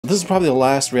this is probably the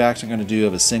last reaction I'm going to do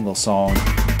of a single song.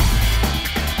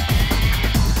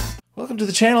 Welcome to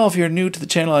the channel. If you're new to the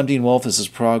channel, I'm Dean Wolfe. This is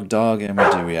Prog Dog, and we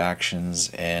do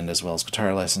reactions and as well as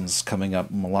guitar lessons coming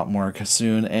up a lot more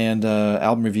soon, and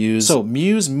album reviews. So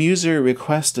MUSE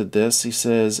requested this. He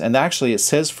says, and actually it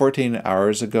says 14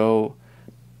 hours ago.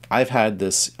 I've had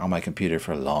this on my computer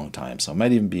for a long time, so it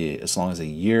might even be as long as a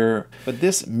year. But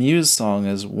this MUSE song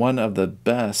is one of the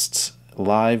best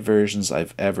live versions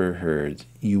I've ever heard.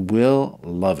 You will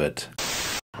love it.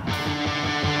 I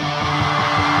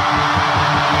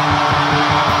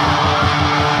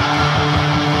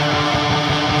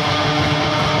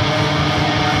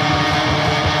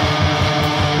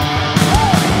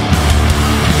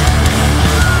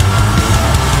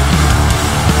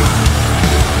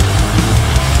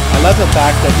love the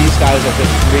fact that these guys are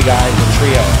just three guys, a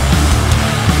trio.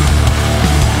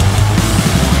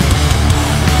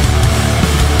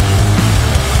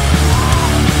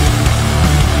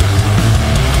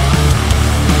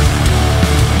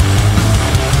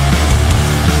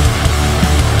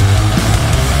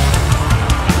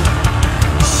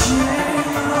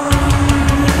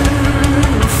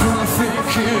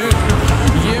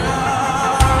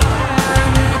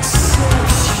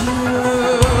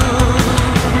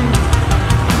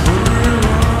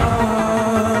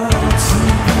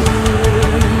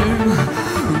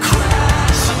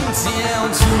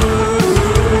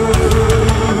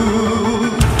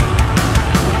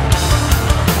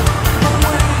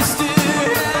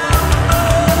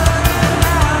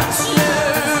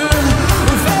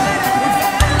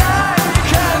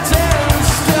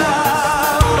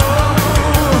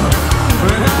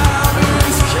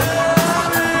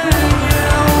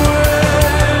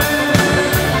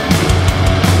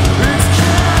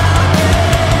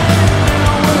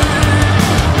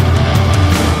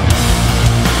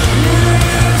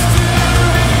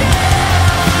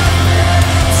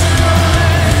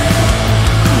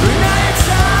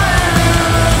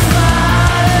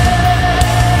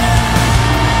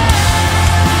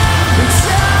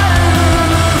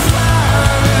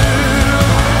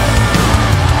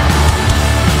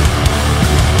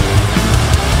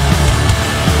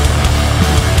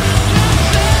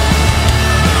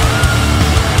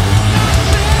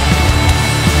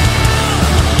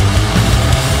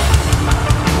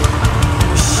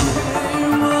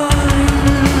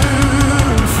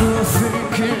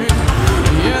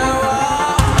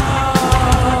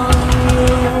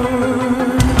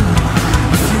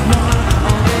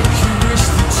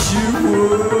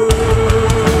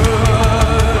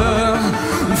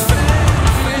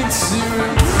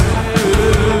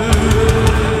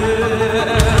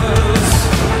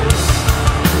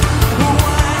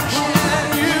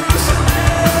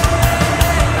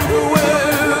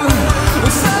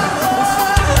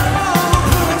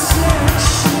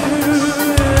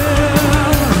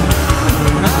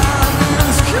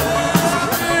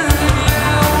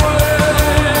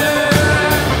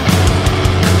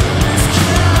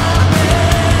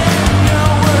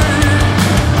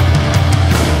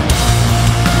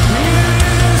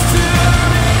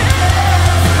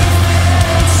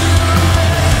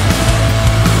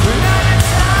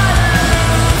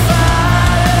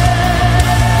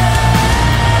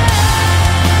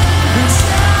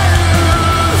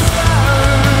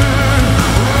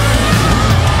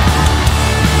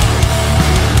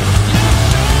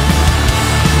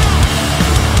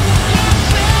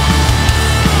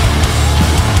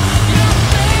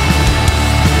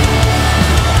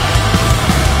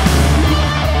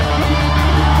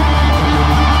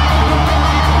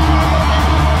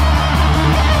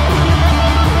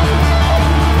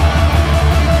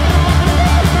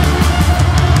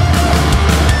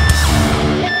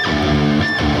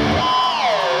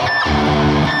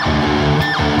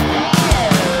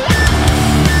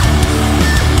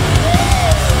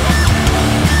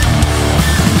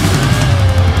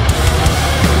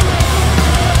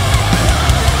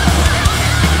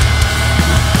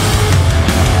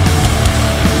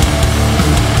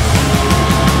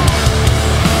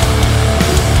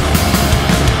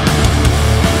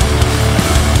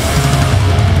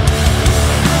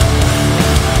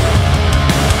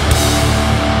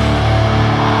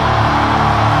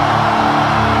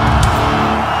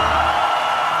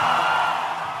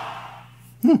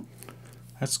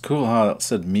 That's cool how it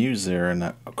said MUSE there and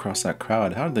across that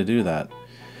crowd. How did they do that?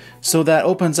 So that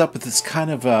opens up with this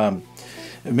kind of,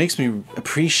 it makes me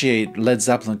appreciate Led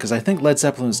Zeppelin, because I think Led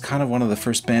Zeppelin is kind of one of the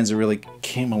first bands that really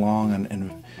came along,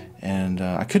 and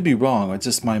I could be wrong. It's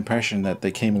just my impression that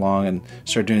they came along and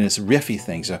started doing this riffy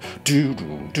thing. So do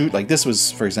do do, like this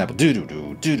was, for example, do do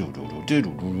do do do do do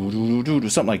do do do,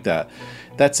 something like that.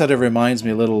 that sort of reminds me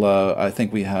a little, I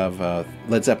think we have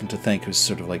Led Zeppelin to thank, who's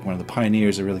sort of like one of the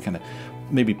pioneers that really kind of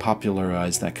maybe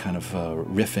popularized that kind of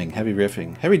riffing,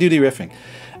 heavy duty riffing.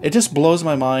 It just blows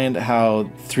my mind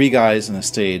how three guys on the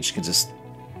stage can just,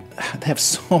 they have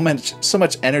so much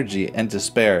energy and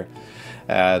despair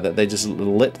that they just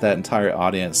lit that entire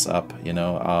audience up, you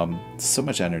know. So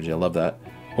much energy, I love that.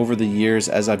 Over the years,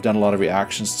 as I've done a lot of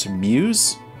reactions to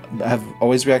MUSE, I've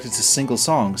always reacted to single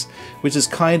songs, which is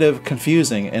kind of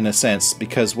confusing in a sense,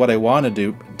 because what I want to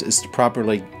do is to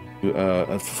properly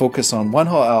focus on one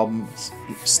whole album,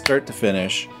 start to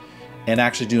finish, and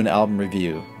actually do an album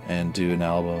review and do an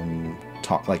album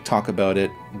talk about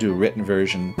it, do a written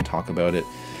version, talk about it.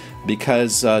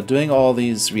 Because doing all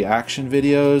these reaction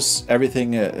videos,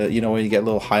 everything, you know, you get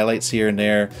little highlights here and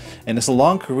there, and it's a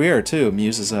long career too.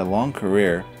 MUSE is a long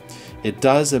career. It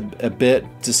does a bit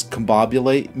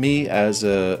discombobulate me as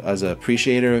a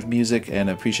appreciator of music and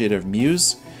appreciator of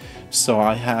MUSE. So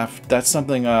that's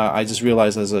something I just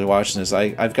realized as I was watching this.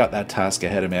 I've got that task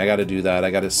ahead of me. I got to do that.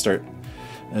 I got to start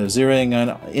zeroing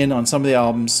in on some of the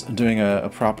albums, doing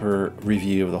a proper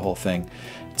review of the whole thing,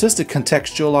 just to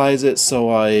contextualize it.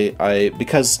 So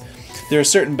because there are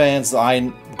certain bands that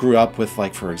I grew up with,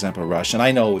 like for example Rush, and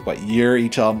I know what year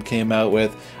each album came out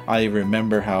with. I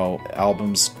remember how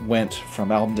albums went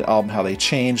from album to album, how they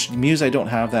changed. MUSE, I don't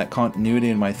have that continuity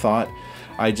in my thought.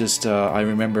 I just I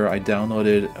remember I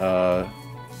downloaded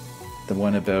the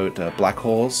one about black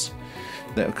holes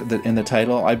that in the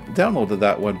title. I downloaded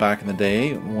that one back in the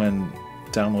day when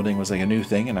downloading was like a new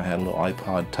thing, and I had a little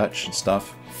iPod Touch and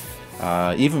stuff.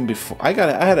 Even before I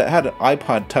had an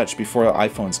iPod Touch before the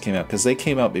iPhones came out, because they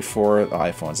came out before the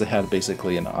iPhones. They had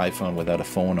basically an iPhone without a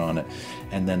phone on it,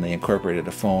 and then they incorporated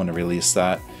a phone and released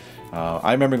that.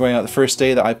 I remember going out the first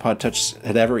day the iPod Touch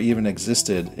had ever even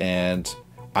existed, and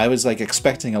I was like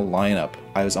expecting a lineup.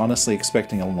 I was honestly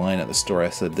expecting a line at the store. I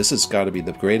said, this has got to be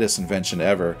the greatest invention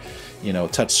ever, you know,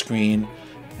 touch screen.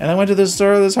 And I went to the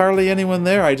store, there's hardly anyone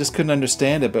there. I just couldn't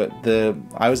understand it, but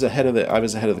I was ahead of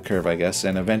the curve, I guess.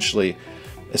 And eventually,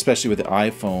 especially with the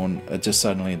iPhone, it just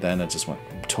went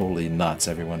totally nuts.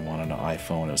 Everyone wanted an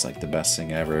iPhone. It was like the best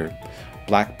thing ever.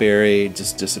 BlackBerry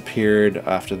just disappeared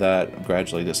after that,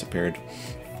 gradually disappeared.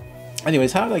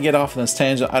 Anyways, how did I get off on this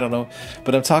tangent? I don't know.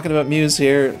 But I'm talking about MUSE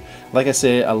here. Like I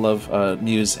say, I love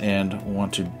MUSE and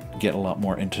want to get a lot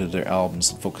more into their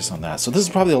albums and focus on that. So this is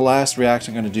probably the last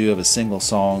reaction I'm going to do of a single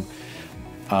song.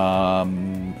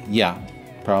 Yeah,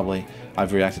 probably.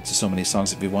 I've reacted to so many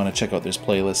songs. If you want to check out this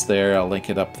playlist there, I'll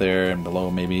link it up there and below.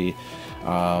 Maybe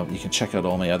you can check out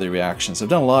all my other reactions. I've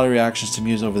done a lot of reactions to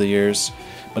MUSE over the years,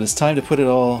 but it's time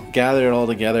to gather it all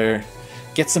together,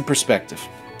 get some perspective.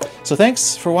 So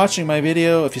thanks for watching my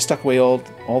video. If you stuck away all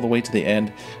the way to the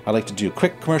end, I'd like to do a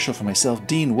quick commercial for myself,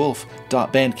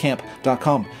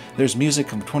 deanwolfe.bandcamp.com. There's music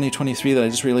from 2023 that I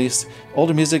just released.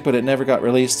 Older music, but it never got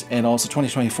released. And also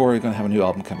 2024, we're going to have a new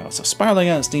album come out. So spiraling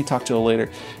on, it's Dean. Talk to you all later.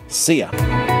 See ya.